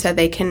 Yes. And so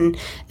they can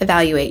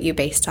evaluate you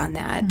based on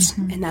that.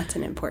 And that's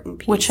an important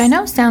piece. Which I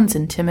know sounds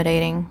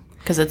intimidating,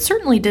 because it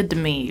certainly did to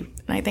me.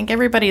 And I think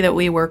everybody that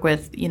we work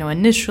with,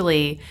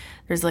 initially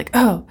there's like,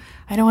 oh,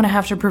 I don't want to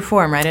have to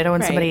perform, right? I don't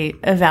want somebody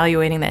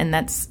evaluating that. And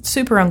that's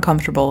super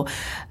uncomfortable.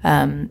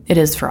 It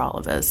is for all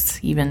of us.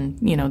 Even,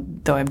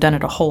 though I've done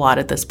it a whole lot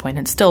at this point,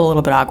 it's still a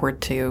little bit awkward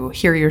to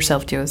hear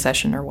yourself do a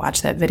session or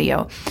watch that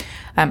video.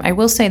 I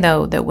will say,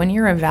 though, that when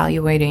you're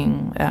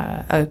evaluating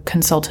a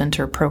consultant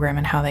or program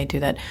and how they do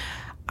that,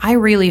 I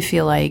really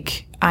feel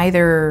like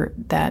either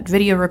that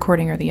video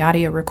recording or the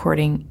audio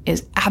recording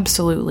is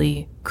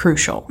absolutely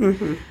crucial.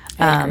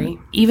 I agree.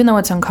 Even though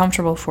it's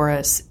uncomfortable for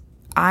us,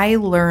 I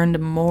learned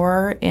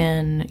more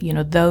in,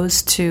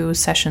 those two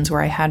sessions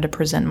where I had to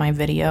present my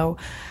video,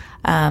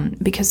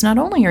 because not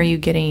only are you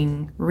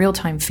getting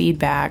real-time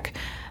feedback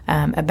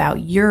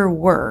about your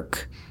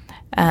work,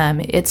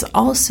 it's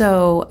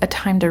also a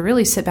time to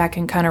really sit back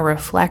and kind of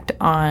reflect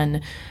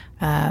on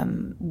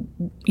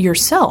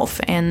yourself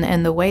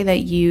and the way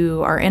that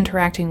you are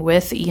interacting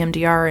with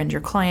EMDR and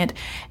your client.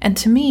 And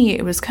to me,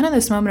 it was kind of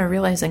this moment of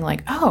realizing,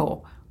 like,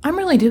 oh, I'm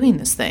really doing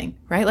this thing,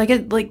 right?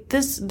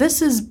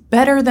 This is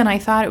better than I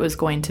thought it was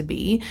going to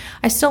be.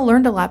 I still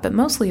learned a lot, but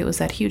mostly it was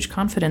that huge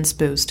confidence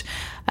boost,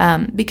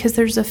 because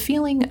there's a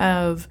feeling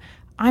of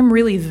I'm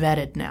really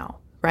vetted now.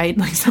 Right?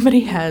 Like somebody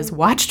has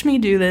watched me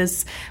do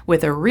this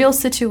with a real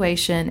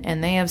situation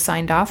and they have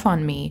signed off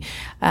on me.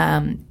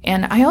 And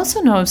I also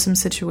know of some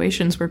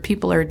situations where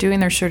people are doing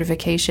their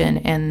certification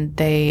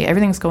and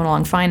everything's going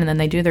along fine, and then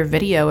they do their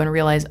video and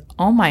realize,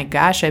 oh my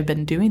gosh, I've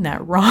been doing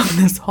that wrong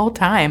this whole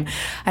time.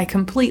 I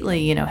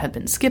completely, have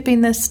been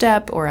skipping this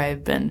step, or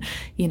I've been,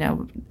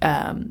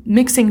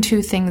 mixing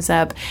two things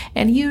up.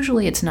 And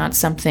usually it's not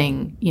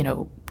something,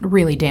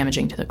 really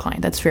damaging to the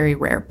client. That's very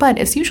rare, but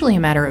it's usually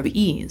a matter of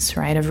ease,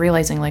 right? Of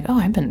realizing like, oh,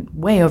 I've been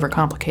way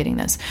overcomplicating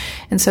this.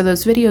 And so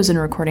those videos and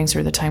recordings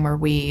are the time where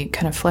we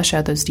kind of flesh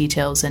out those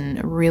details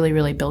and really,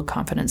 really build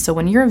confidence. So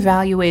when you're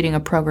evaluating a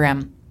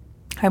program,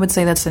 I would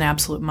say that's an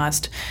absolute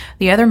must.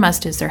 The other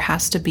must is there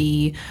has to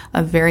be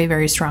a very,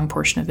 very strong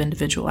portion of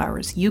individual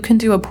hours. You can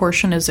do a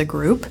portion as a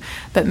group,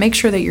 but make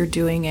sure that you're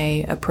doing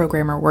a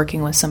program or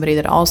working with somebody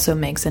that also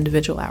makes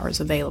individual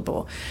hours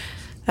available.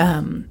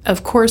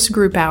 Of course,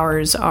 group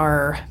hours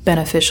are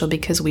beneficial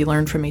because we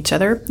learn from each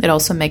other. It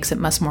also makes it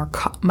much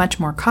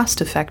more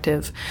cost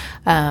effective.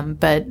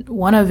 But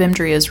one of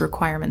EMDRIA's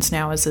requirements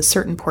now is a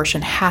certain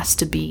portion has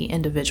to be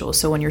individual.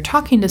 So when you're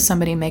talking to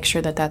somebody, make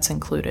sure that that's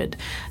included.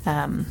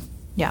 And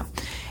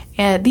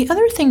the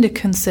other thing to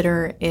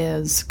consider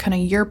is kind of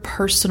your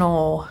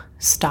personal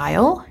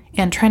style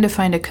and trying to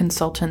find a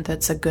consultant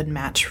that's a good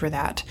match for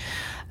that.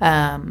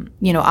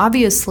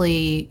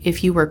 Obviously,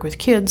 if you work with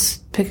kids,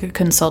 pick a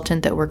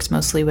consultant that works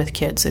mostly with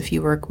kids. If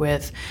you work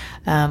with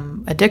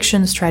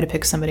addictions, try to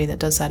pick somebody that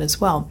does that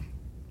as well.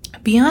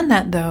 Beyond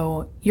that,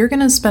 though, you're going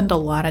to spend a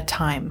lot of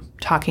time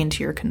talking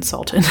to your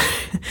consultant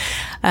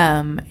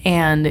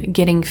and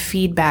getting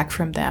feedback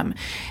from them.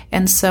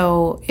 And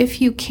so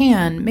if you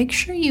can, make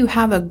sure you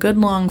have a good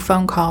long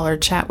phone call or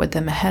chat with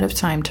them ahead of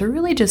time to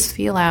really just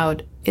feel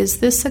out, is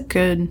this a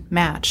good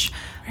match?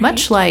 Right.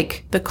 Much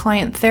like the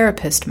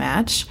client-therapist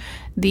match,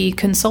 the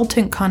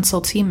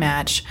consultant-consultee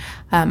match,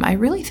 I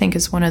really think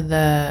is one of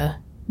the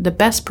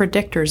best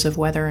predictors of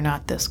whether or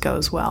not this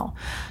goes well.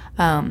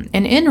 And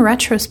in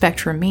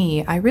retrospect for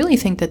me, I really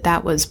think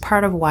that was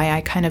part of why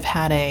I kind of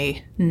had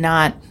a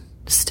not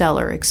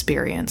stellar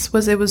experience,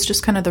 it was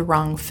just kind of the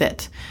wrong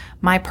fit.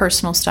 My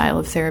personal style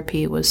of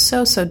therapy was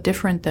so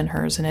different than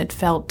hers, and it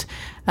felt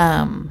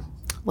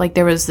like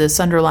there was this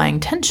underlying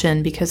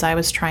tension because I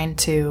was trying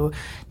to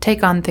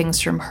take on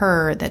things from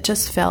her that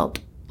just felt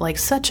like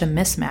such a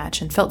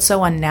mismatch and felt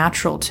so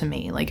unnatural to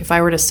me. Like if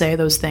I were to say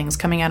those things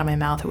coming out of my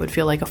mouth, it would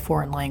feel like a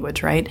foreign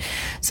language, right?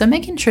 So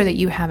making sure that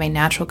you have a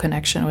natural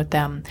connection with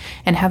them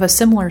and have a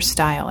similar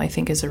style, I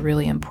think, is a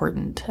really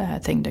important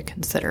thing to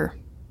consider.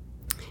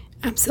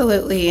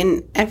 Absolutely.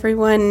 And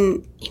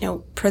everyone,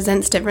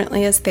 presents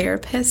differently as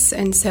therapists.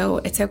 And so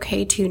it's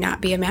okay to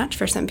not be a match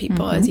for some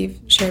people, as you've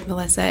shared,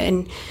 Melissa,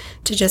 and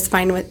to just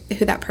find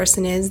who that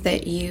person is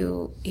that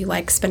you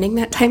like spending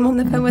that time on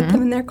the phone with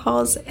them in their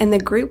calls, and the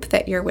group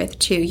that you're with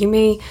too. You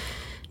may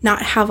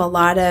not have a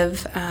lot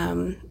of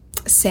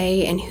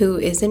say in who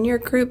is in your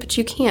group, but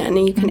you can,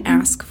 and you can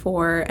ask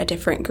for a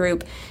different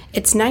group.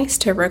 It's nice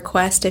to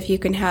request if you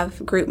can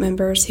have group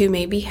members who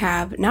maybe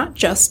have not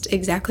just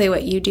exactly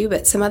what you do,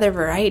 but some other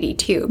variety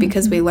too,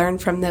 because we learn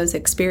from those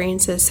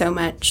experiences so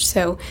much.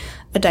 So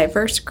a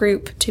diverse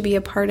group to be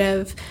a part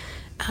of.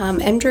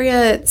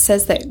 EMDRIA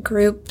says that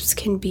groups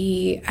can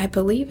be, I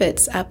believe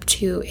it's up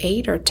to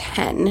 8 or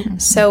 10.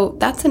 So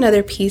that's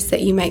another piece that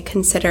you might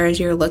consider as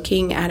you're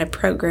looking at a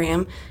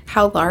program.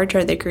 How large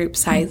are the group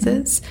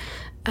sizes?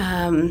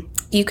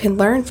 You can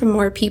learn from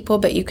more people,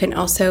 but you can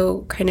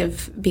also kind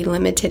of be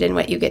limited in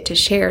what you get to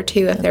share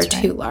too if they're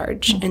too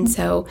large. And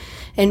so,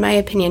 in my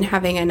opinion,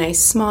 having a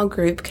nice small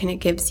group kind of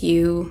gives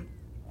you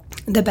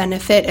the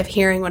benefit of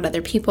hearing what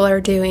other people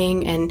are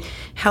doing and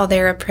how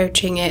they're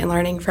approaching it and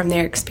learning from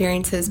their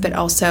experiences, but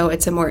also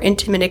it's a more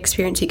intimate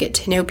experience. You get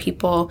to know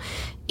people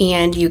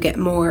and you get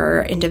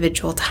more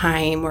individual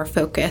time or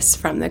focus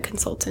from the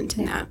consultant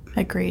in that.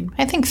 Agreed.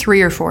 I think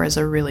 3 or 4 is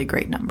a really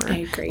great number. I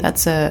agree.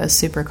 That's a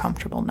super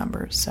comfortable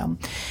number. So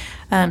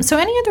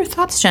any other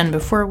thoughts, Jen,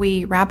 before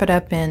we wrap it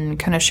up and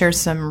kind of share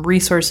some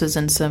resources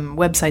and some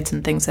websites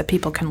and things that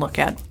people can look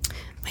at?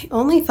 My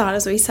only thought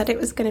is we said it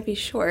was going to be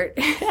short,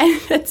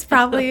 and it's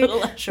probably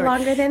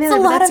longer than it. It's a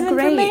lot That's of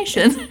great.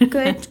 information.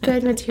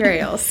 Good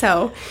material.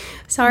 So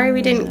sorry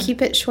we didn't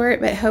keep it short,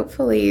 but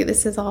hopefully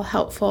this is all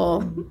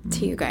helpful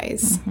to you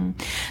guys.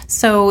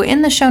 So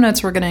in the show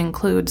notes, we're going to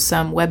include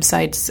some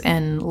websites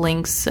and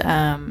links.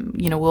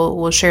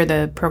 We'll share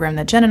the program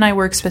that Jen and I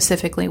work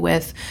specifically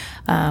with.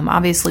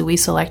 Obviously, we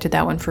selected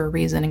that one for a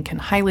reason and can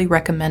highly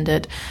recommend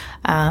it.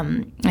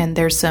 And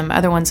there's some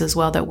other ones as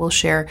well that we'll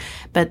share.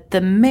 But the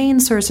main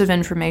source of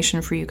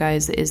information for you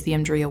guys is the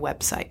EMDRIA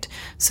website.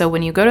 So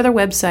when you go to their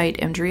website,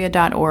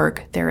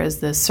 emdria.org, there is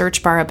the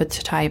search bar up at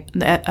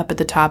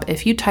the top.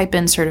 If you type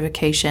in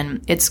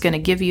certification, it's going to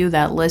give you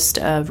that list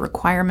of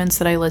requirements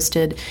that I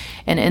listed.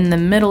 And in the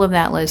middle of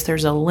that list,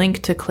 there's a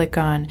link to click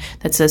on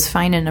that says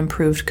Find an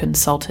Approved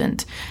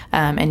Consultant.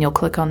 And you'll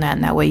click on that,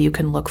 and that way you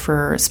can look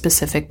for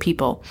specific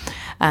people.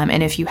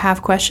 And if you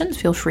have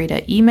questions, feel free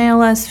to email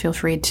us. Feel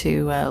free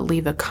to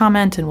leave a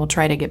comment, and we'll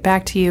try to get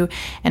back to you.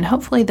 And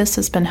hopefully this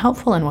has been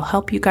helpful and will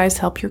help you guys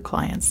help your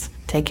clients.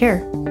 Take care.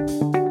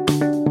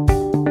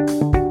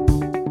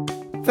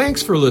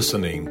 Thanks for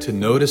listening to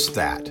Notice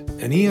That,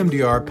 an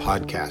EMDR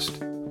podcast.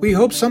 We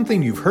hope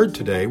something you've heard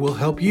today will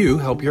help you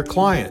help your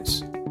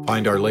clients.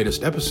 Find our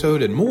latest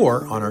episode and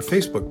more on our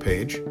Facebook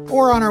page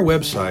or on our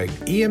website,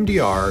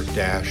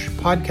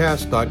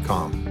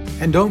 emdr-podcast.com.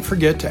 And don't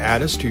forget to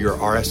add us to your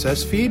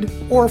RSS feed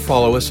or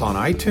follow us on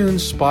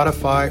iTunes,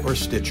 Spotify, or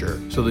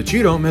Stitcher so that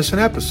you don't miss an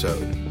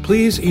episode.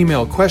 Please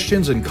email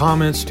questions and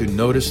comments to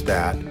Notice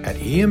That at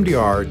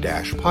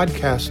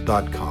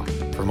emdr-podcast.com.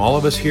 From all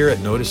of us here at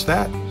Notice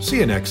That, see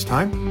you next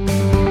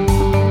time.